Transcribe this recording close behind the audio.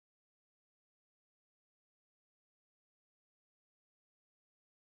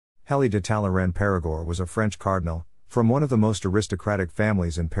Hélie de Talleyrand-Périgord was a French cardinal, from one of the most aristocratic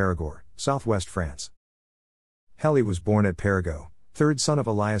families in Périgeux, southwest France. Hélie was born at Périgueux, third son of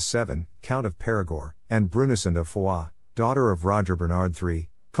Elias VII, Count of Périgord, and Brunissende of Foix, daughter of Roger Bernard III,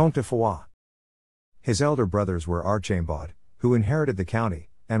 Comte de Foix. His elder brothers were Archambaud, who inherited the county,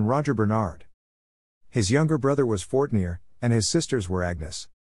 and Roger Bernard. His younger brother was Fortanier, and his sisters were Agnes,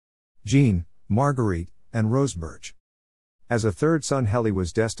 Jean, Marguerite, and Roseberg. As a third son, Hélie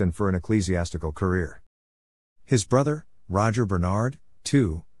was destined for an ecclesiastical career. His brother, Roger Bernard,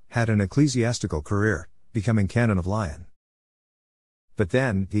 too, had an ecclesiastical career, becoming Canon of Lyon. But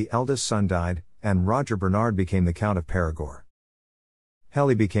then, the eldest son died, and Roger Bernard became the Count of Périgord.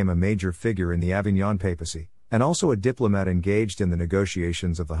 Hélie became a major figure in the Avignon papacy, and also a diplomat engaged in the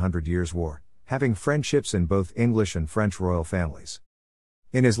negotiations of the 100 Years' War, having friendships in both English and French royal families.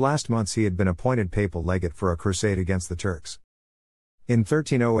 In his last months he had been appointed papal legate for a crusade against the Turks. In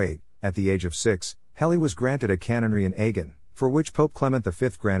 1308, at the age of 6, Hélie was granted a canonry in Agen, for which Pope Clement V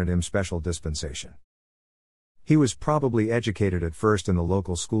granted him special dispensation. He was probably educated at first in the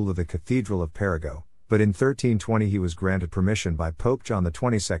local school of the Cathedral of Périgueux, but in 1320 he was granted permission by Pope John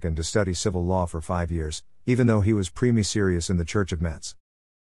XXII to study civil law for 5 years, even though he was primicerius in the Church of Metz.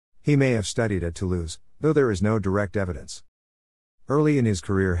 He may have studied at Toulouse, though there is no direct evidence. Early in his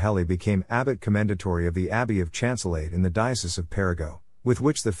career Hélie became abbot commendatory of the Abbey of Chancelade in the Diocese of Périgueux, with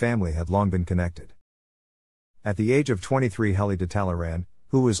which the family had long been connected. At the age of 23 Hélie de Talleyrand,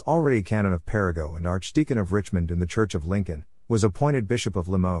 who was already Canon of Périgueux and Archdeacon of Richmond in the Church of Lincoln, was appointed Bishop of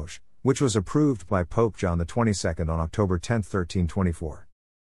Limoges, which was approved by Pope John XXII on October 10, 1324.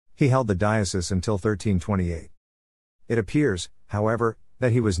 He held the diocese until 1328. It appears, however,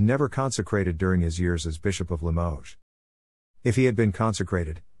 that he was never consecrated during his years as Bishop of Limoges. If he had been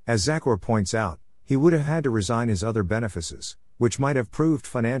consecrated, as Zaccor points out, he would have had to resign his other benefices, which might have proved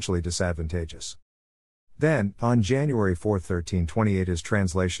financially disadvantageous. Then, on January 4, 1328 his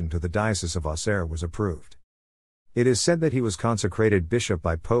translation to the Diocese of Auxerre was approved. It is said that he was consecrated bishop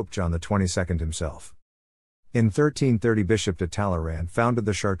by Pope John XXII himself. In 1330 Bishop de Talleyrand founded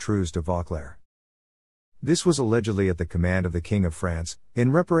the Chartreuse de Vauclair. This was allegedly at the command of the King of France,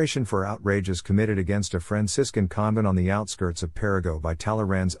 in reparation for outrages committed against a Franciscan convent on the outskirts of Périgueux by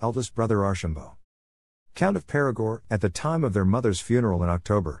Talleyrand's eldest brother Archambaud, Count of Périgord, at the time of their mother's funeral in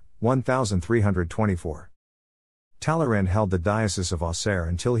October, 1324. Talleyrand held the Diocese of Auxerre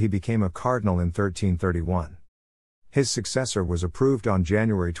until he became a cardinal in 1331. His successor was approved on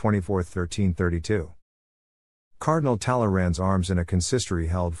January 24, 1332. Cardinal Talleyrand's arms in a consistory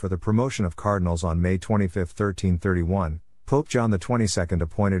held for the promotion of cardinals on May 25, 1331, Pope John XXII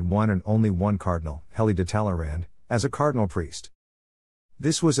appointed one and only one cardinal, Hélie de Talleyrand, as a cardinal priest.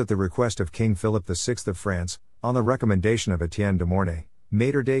 This was at the request of King Philip VI of France, on the recommendation of Etienne de Mornay,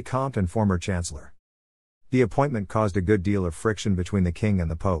 Maître des Comptes and former chancellor. The appointment caused a good deal of friction between the king and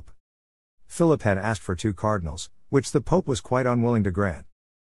the pope. Philip had asked for 2 cardinals, which the pope was quite unwilling to grant.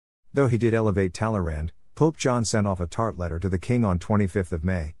 Though he did elevate Talleyrand, Pope John sent off a tart letter to the king on 25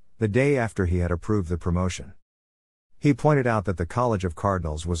 May, the day after he had approved the promotion. He pointed out that the College of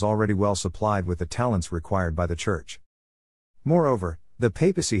Cardinals was already well supplied with the talents required by the Church. Moreover, the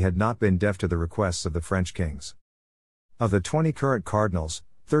papacy had not been deaf to the requests of the French kings. Of the 20 current cardinals,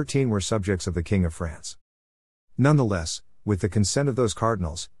 13 were subjects of the King of France. Nonetheless, with the consent of those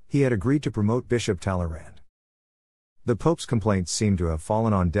cardinals, he had agreed to promote Bishop Talleyrand. The Pope's complaints seem to have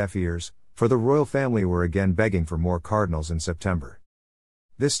fallen on deaf ears, for the royal family were again begging for more cardinals in September.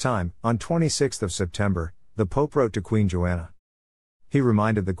 This time, on 26 September, the Pope wrote to Queen Joanna. He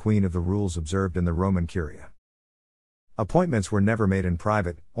reminded the Queen of the rules observed in the Roman Curia. Appointments were never made in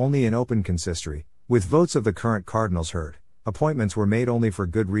private, only in open consistory, with votes of the current cardinals heard. Appointments were made only for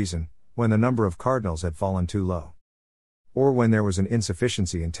good reason, when the number of cardinals had fallen too low, or when there was an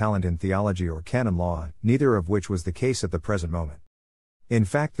insufficiency in talent in theology or canon law, neither of which was the case at the present moment. In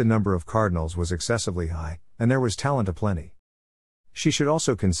fact, the number of cardinals was excessively high, and there was talent aplenty. She should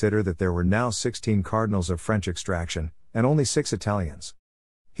also consider that there were now 16 cardinals of French extraction, and only 6 Italians.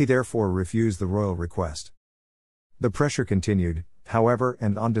 He therefore refused the royal request. The pressure continued, however,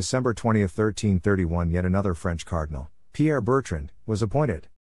 and on December 20, 1331 yet another French cardinal, Pierre Bertrand, was appointed.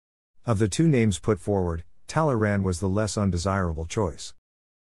 Of the 2 names put forward, Talleyrand was the less undesirable choice.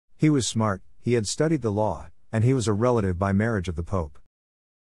 He was smart, he had studied the law, and he was a relative by marriage of the Pope.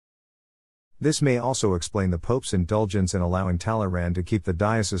 This may also explain the Pope's indulgence in allowing Talleyrand to keep the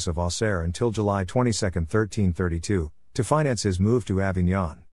Diocese of Auxerre until July 22, 1332, to finance his move to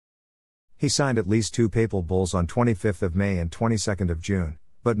Avignon. He signed at least 2 papal bulls on 25 May and 22 June,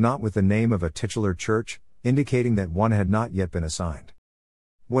 but not with the name of a titular church, indicating that one had not yet been assigned.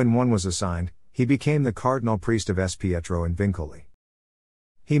 When one was assigned, he became the cardinal priest of S. Pietro in Vincoli.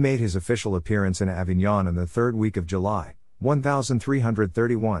 He made his official appearance in Avignon in the third week of July,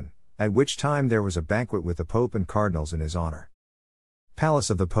 1331, at which time there was a banquet with the Pope and cardinals in his honor. Palace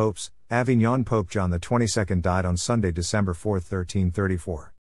of the Popes, Avignon. Pope John XXII died on Sunday, December 4,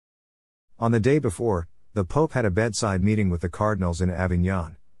 1334. On the day before, the Pope had a bedside meeting with the cardinals in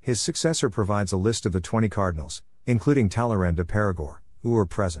Avignon. His successor provides a list of the 20 cardinals, including Talleyrand de Périgord, who were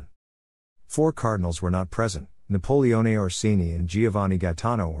present. 4 cardinals were not present, Napoleone Orsini and Giovanni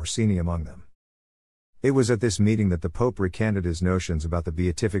Gaetano Orsini among them. It was at this meeting that the Pope recanted his notions about the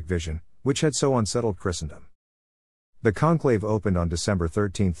beatific vision, which had so unsettled Christendom. The conclave opened on December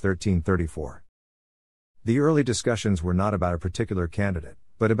 13, 1334. The early discussions were not about a particular candidate,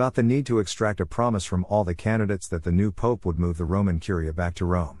 but about the need to extract a promise from all the candidates that the new Pope would move the Roman Curia back to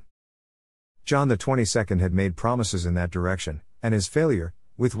Rome. John XXII had made promises in that direction, and his failure,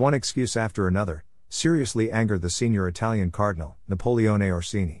 with one excuse after another, seriously angered the senior Italian cardinal, Napoleone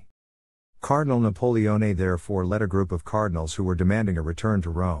Orsini. Cardinal Napoleone therefore led a group of cardinals who were demanding a return to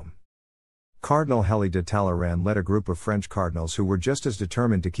Rome. Cardinal Hélie de Talleyrand led a group of French cardinals who were just as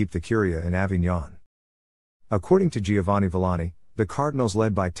determined to keep the Curia in Avignon. According to Giovanni Villani, the cardinals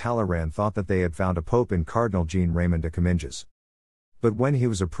led by Talleyrand thought that they had found a pope in Cardinal Jean-Raymond de Comminges. But when he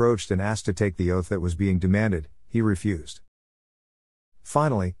was approached and asked to take the oath that was being demanded, he refused.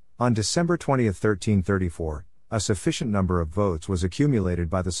 Finally, on December 20, 1334, a sufficient number of votes was accumulated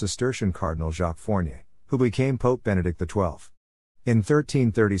by the Cistercian Cardinal Jacques Fournier, who became Pope Benedict XII. In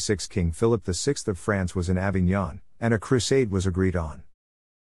 1336 King Philip VI of France was in Avignon, and a crusade was agreed on.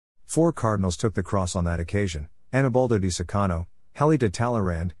 4 cardinals took the cross on that occasion: Anibaldo di Saccano, Hélie de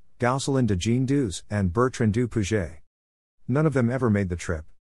Talleyrand, Gaucelin de Gendouze, and Bertrand du Pouget. None of them ever made the trip.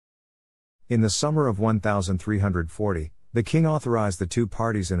 In the summer of 1340, the king authorized the 2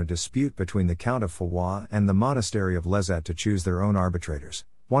 parties in a dispute between the Count of Foix and the monastery of Lezat to choose their own arbitrators.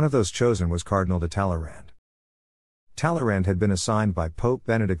 One of those chosen was Cardinal de Talleyrand. Talleyrand had been assigned by Pope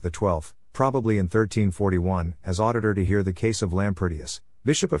Benedict XII, probably in 1341, as auditor to hear the case of Lampertius,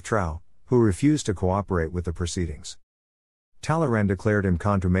 Bishop of Trou, who refused to cooperate with the proceedings. Talleyrand declared him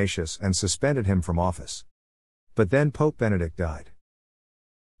contumacious and suspended him from office. But then Pope Benedict died.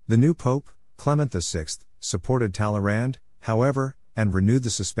 The new Pope, Clement VI, supported Talleyrand, however, and renewed the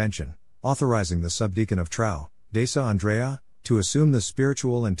suspension, authorizing the subdeacon of Trou, Dessa Andrea, to assume the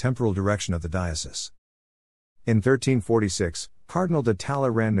spiritual and temporal direction of the diocese. In 1346, Cardinal de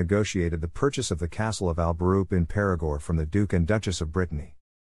Talleyrand negotiated the purchase of the castle of Albaroup in Périgord from the Duke and Duchess of Brittany,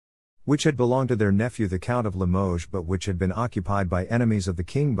 which had belonged to their nephew the Count of Limoges but which had been occupied by enemies of the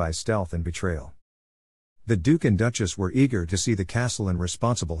king by stealth and betrayal. The Duke and Duchess were eager to see the castle in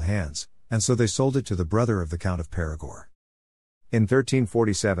responsible hands, and so they sold it to the brother of the Count of Périgord. In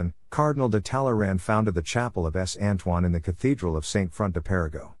 1347, Cardinal de Talleyrand founded the chapel of S. Antoine in the Cathedral of Saint Front de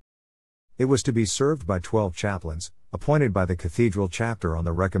Périgueux. It was to be served by 12 chaplains, appointed by the cathedral chapter on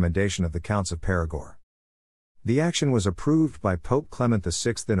the recommendation of the Counts of Périgord. The action was approved by Pope Clement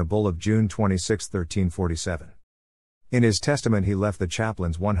VI in a bull of June 26, 1347. In his testament he left the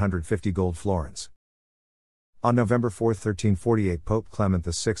chaplains 150 gold florins. On November 4, 1348 Pope Clement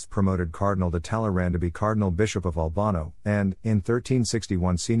VI promoted Cardinal de Talleyrand to be Cardinal Bishop of Albano, and, in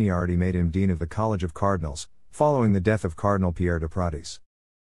 1361 seniority made him Dean of the College of Cardinals, following the death of Cardinal Pierre de Pradis.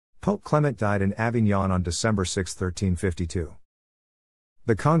 Pope Clement died in Avignon on December 6, 1352.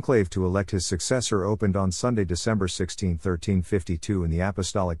 The conclave to elect his successor opened on Sunday, December 16, 1352 in the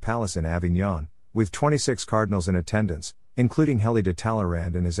Apostolic Palace in Avignon, with 26 cardinals in attendance, including Hélie de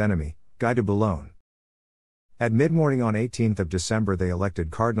Talleyrand and his enemy, Guy de Boulogne. At mid-morning on 18 December they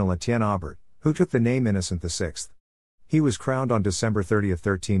elected Cardinal Etienne Aubert, who took the name Innocent VI. He was crowned on December 30,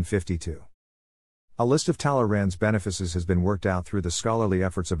 1352. A list of Talleyrand's benefices has been worked out through the scholarly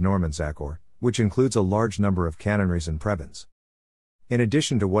efforts of Norman Zaccor, which includes a large number of canonries and prebends. In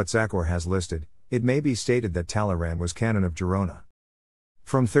addition to what Zaccor has listed, it may be stated that Talleyrand was canon of Girona.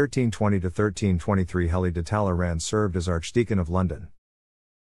 From 1320 to 1323 Hélie de Talleyrand served as Archdeacon of London.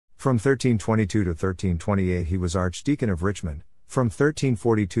 From 1322 to 1328 he was Archdeacon of Richmond, from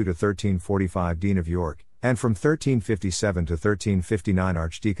 1342 to 1345 Dean of York, and from 1357 to 1359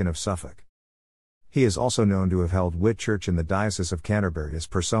 Archdeacon of Suffolk. He is also known to have held Whitchurch in the Diocese of Canterbury as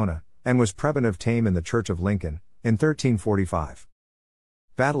persona, and was prebend of Tame in the Church of Lincoln, in 1345.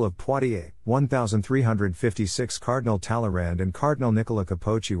 Battle of Poitiers, 1356 Cardinal Talleyrand and Cardinal Nicolas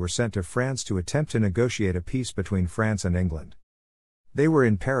Capocci were sent to France to attempt to negotiate a peace between France and England. They were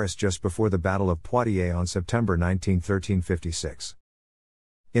in Paris just before the Battle of Poitiers on September 19, 1356.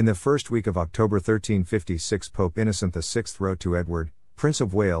 In the first week of October 1356 Pope Innocent VI wrote to Edward, Prince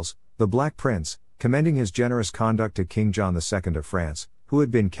of Wales, the Black Prince, commending his generous conduct to King John II of France, who had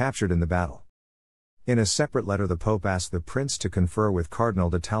been captured in the battle. In a separate letter, the Pope asked the Prince to confer with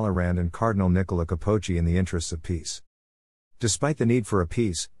Cardinal de Talleyrand and Cardinal Nicola Capocci in the interests of peace. Despite the need for a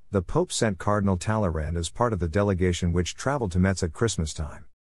peace, the Pope sent Cardinal Talleyrand as part of the delegation which traveled to Metz at Christmas time.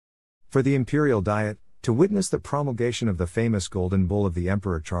 For the imperial diet, to witness the promulgation of the famous Golden Bull of the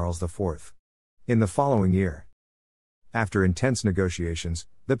Emperor Charles IV. In the following year, after intense negotiations,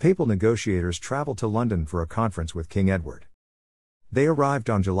 the papal negotiators traveled to London for a conference with King Edward. They arrived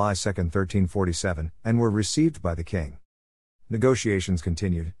on July 2, 1347, and were received by the king. Negotiations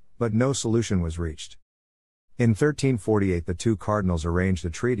continued, but no solution was reached. In 1348, the two cardinals arranged a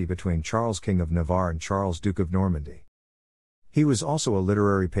treaty between Charles King of Navarre and Charles Duke of Normandy. He was also a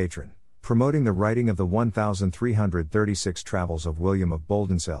literary patron, promoting the writing of the 1336 Travels of William of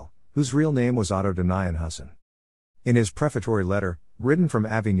Boldensel, whose real name was Otto de Nijenhusen. In his prefatory letter, written from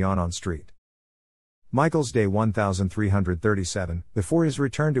Avignon on St. Michael's Day 1337, before his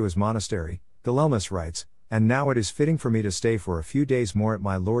return to his monastery, Guilhelmus writes, "And now it is fitting for me to stay for a few days more at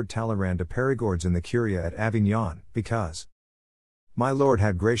my Lord Talleyrand de Périgord's in the Curia at Avignon, because my Lord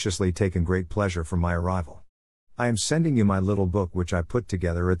had graciously taken great pleasure from my arrival. I am sending you my little book which I put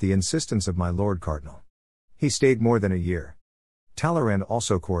together at the insistence of my Lord Cardinal." He stayed more than a year. Talleyrand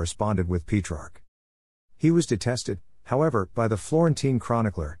also corresponded with Petrarch. He was detested, however, by the Florentine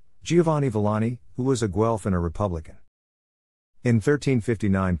chronicler, Giovanni Villani, who was a Guelph and a Republican. In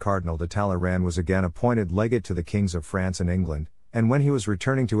 1359, Cardinal de Talleyrand was again appointed legate to the kings of France and England, and when he was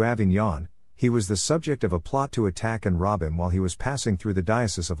returning to Avignon, he was the subject of a plot to attack and rob him while he was passing through the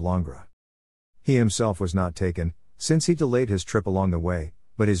diocese of Langres. He himself was not taken, since he delayed his trip along the way,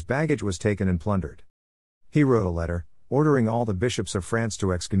 but his baggage was taken and plundered. He wrote a letter, ordering all the bishops of France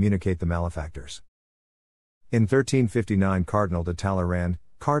to excommunicate the malefactors. In 1359, Cardinal de Talleyrand,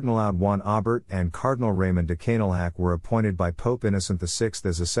 Cardinal Audouin Aubert and Cardinal Raymond de Canelhac were appointed by Pope Innocent VI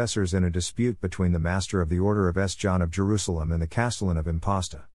as assessors in a dispute between the Master of the Order of S. John of Jerusalem and the Castellan of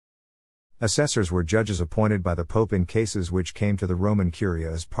Imposta. Assessors were judges appointed by the Pope in cases which came to the Roman Curia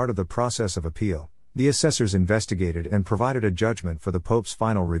as part of the process of appeal. The assessors investigated and provided a judgment for the Pope's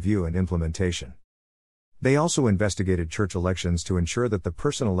final review and implementation. They also investigated church elections to ensure that the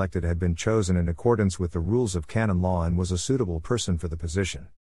person elected had been chosen in accordance with the rules of canon law and was a suitable person for the position.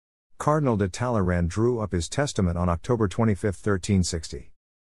 Cardinal de Talleyrand drew up his testament on October 25, 1360.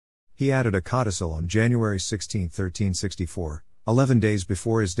 He added a codicil on January 16, 1364, 11 days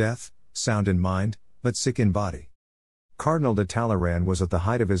before his death, sound in mind, but sick in body. Cardinal de Talleyrand was at the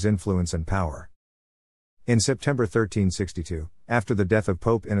height of his influence and power. In September 1362, after the death of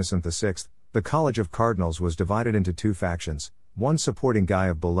Pope Innocent VI, the College of Cardinals was divided into two factions, one supporting Guy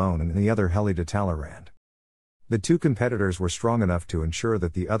of Boulogne and the other Hélie de Talleyrand. The two competitors were strong enough to ensure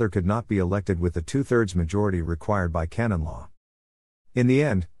that the other could not be elected with the two-thirds majority required by canon law. In the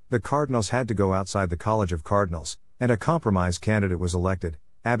end, the Cardinals had to go outside the College of Cardinals, and a compromise candidate was elected,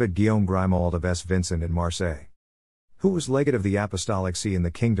 Abbot Guillaume Grimoald of S. Vincent in Marseille, who was legate of the Apostolic See in the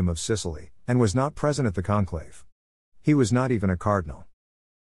Kingdom of Sicily, and was not present at the conclave. He was not even a cardinal.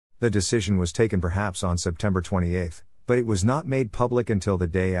 The decision was taken perhaps on September 28, but it was not made public until the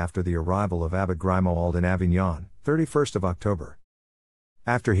day after the arrival of Abbot Grimoald in Avignon, 31st of October.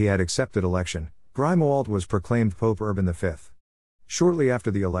 After he had accepted election, Grimoald was proclaimed Pope Urban V. Shortly after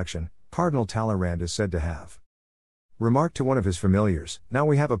the election, Cardinal Talleyrand is said to have remarked to one of his familiars, "Now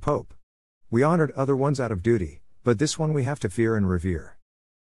we have a pope. We honored other ones out of duty, but this one we have to fear and revere,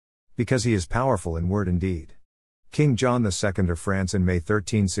 because he is powerful in word and deed." King John II of France in May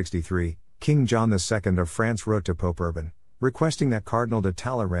 1363, King John II of France wrote to Pope Urban, requesting that Cardinal de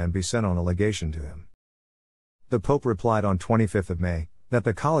Talleyrand be sent on a legation to him. The Pope replied on 25 of May, that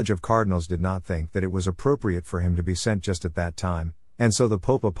the College of Cardinals did not think that it was appropriate for him to be sent just at that time, and so the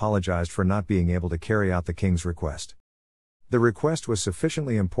Pope apologized for not being able to carry out the King's request. The request was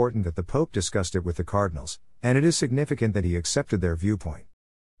sufficiently important that the Pope discussed it with the Cardinals, and it is significant that he accepted their viewpoint.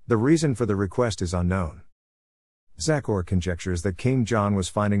 The reason for the request is unknown. Zachor conjectures that King John was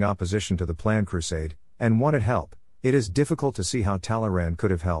finding opposition to the planned crusade, and wanted help. It is difficult to see how Talleyrand could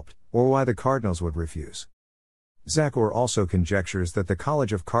have helped, or why the Cardinals would refuse. Zachor also conjectures that the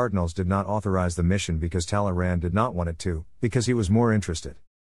College of Cardinals did not authorize the mission because Talleyrand did not want it to, because he was more interested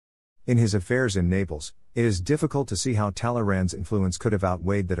in his affairs in Naples. It is difficult to see how Talleyrand's influence could have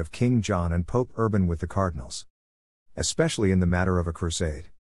outweighed that of King John and Pope Urban with the Cardinals, especially in the matter of a crusade.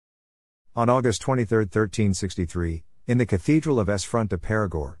 On August 23, 1363, in the Cathedral of S. de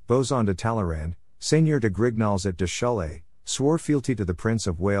Périgord, Boson de Talleyrand, Seigneur de Grignals et de Cholet, swore fealty to the Prince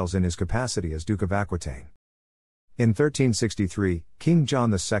of Wales in his capacity as Duke of Aquitaine. In 1363, King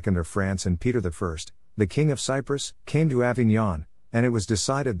John II of France and Peter I, the King of Cyprus, came to Avignon, and it was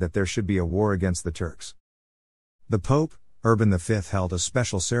decided that there should be a war against the Turks. The Pope, Urban V, held a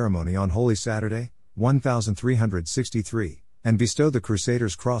special ceremony on Holy Saturday, 1363, and bestowed the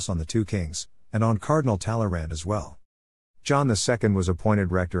Crusaders' Cross on the two kings, and on Cardinal Talleyrand as well. John II was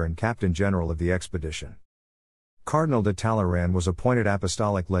appointed rector and captain general of the expedition. Cardinal de Talleyrand was appointed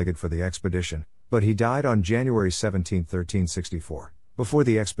apostolic legate for the expedition, but he died on January 17, 1364, before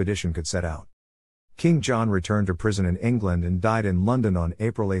the expedition could set out. King John returned to prison in England and died in London on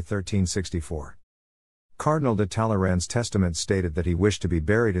April 8, 1364. Cardinal de Talleyrand's testament stated that he wished to be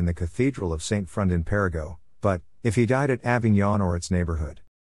buried in the Cathedral of St. Front in Périgueux, but, if he died at Avignon or its neighborhood,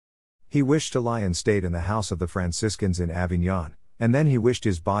 he wished to lie in state in the house of the Franciscans in Avignon, and then he wished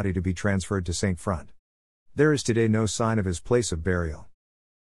his body to be transferred to St. Front. There is today no sign of his place of burial.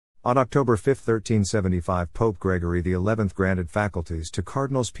 On October 5, 1375, Pope Gregory XI granted faculties to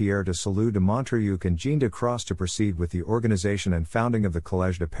Cardinals Pierre de Salou de Montreuil and Jean de Cross to proceed with the organization and founding of the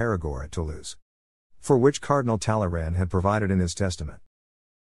Collège de Périgord at Toulouse, for which Cardinal Talleyrand had provided in his testament.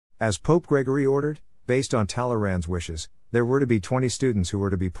 As Pope Gregory ordered, based on Talleyrand's wishes, there were to be 20 students who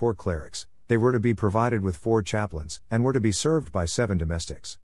were to be poor clerics, they were to be provided with 4 chaplains, and were to be served by 7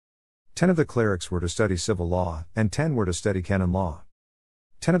 domestics. 10 of the clerics were to study civil law, and 10 were to study canon law.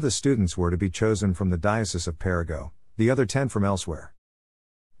 10 of the students were to be chosen from the Diocese of Périgueux, the other 10 from elsewhere.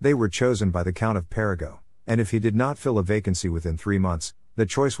 They were chosen by the Count of Périgueux, and if he did not fill a vacancy within 3 months, the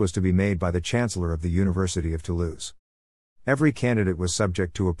choice was to be made by the Chancellor of the University of Toulouse. Every candidate was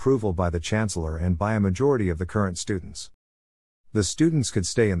subject to approval by the Chancellor and by a majority of the current students. The students could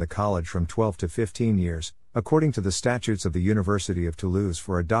stay in the college from 12 to 15 years, according to the statutes of the University of Toulouse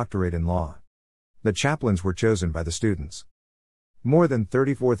for a doctorate in law. The chaplains were chosen by the students. More than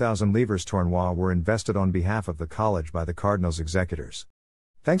 34,000 livres tournois were invested on behalf of the college by the Cardinals' executors.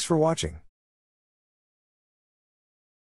 Thanks for watching.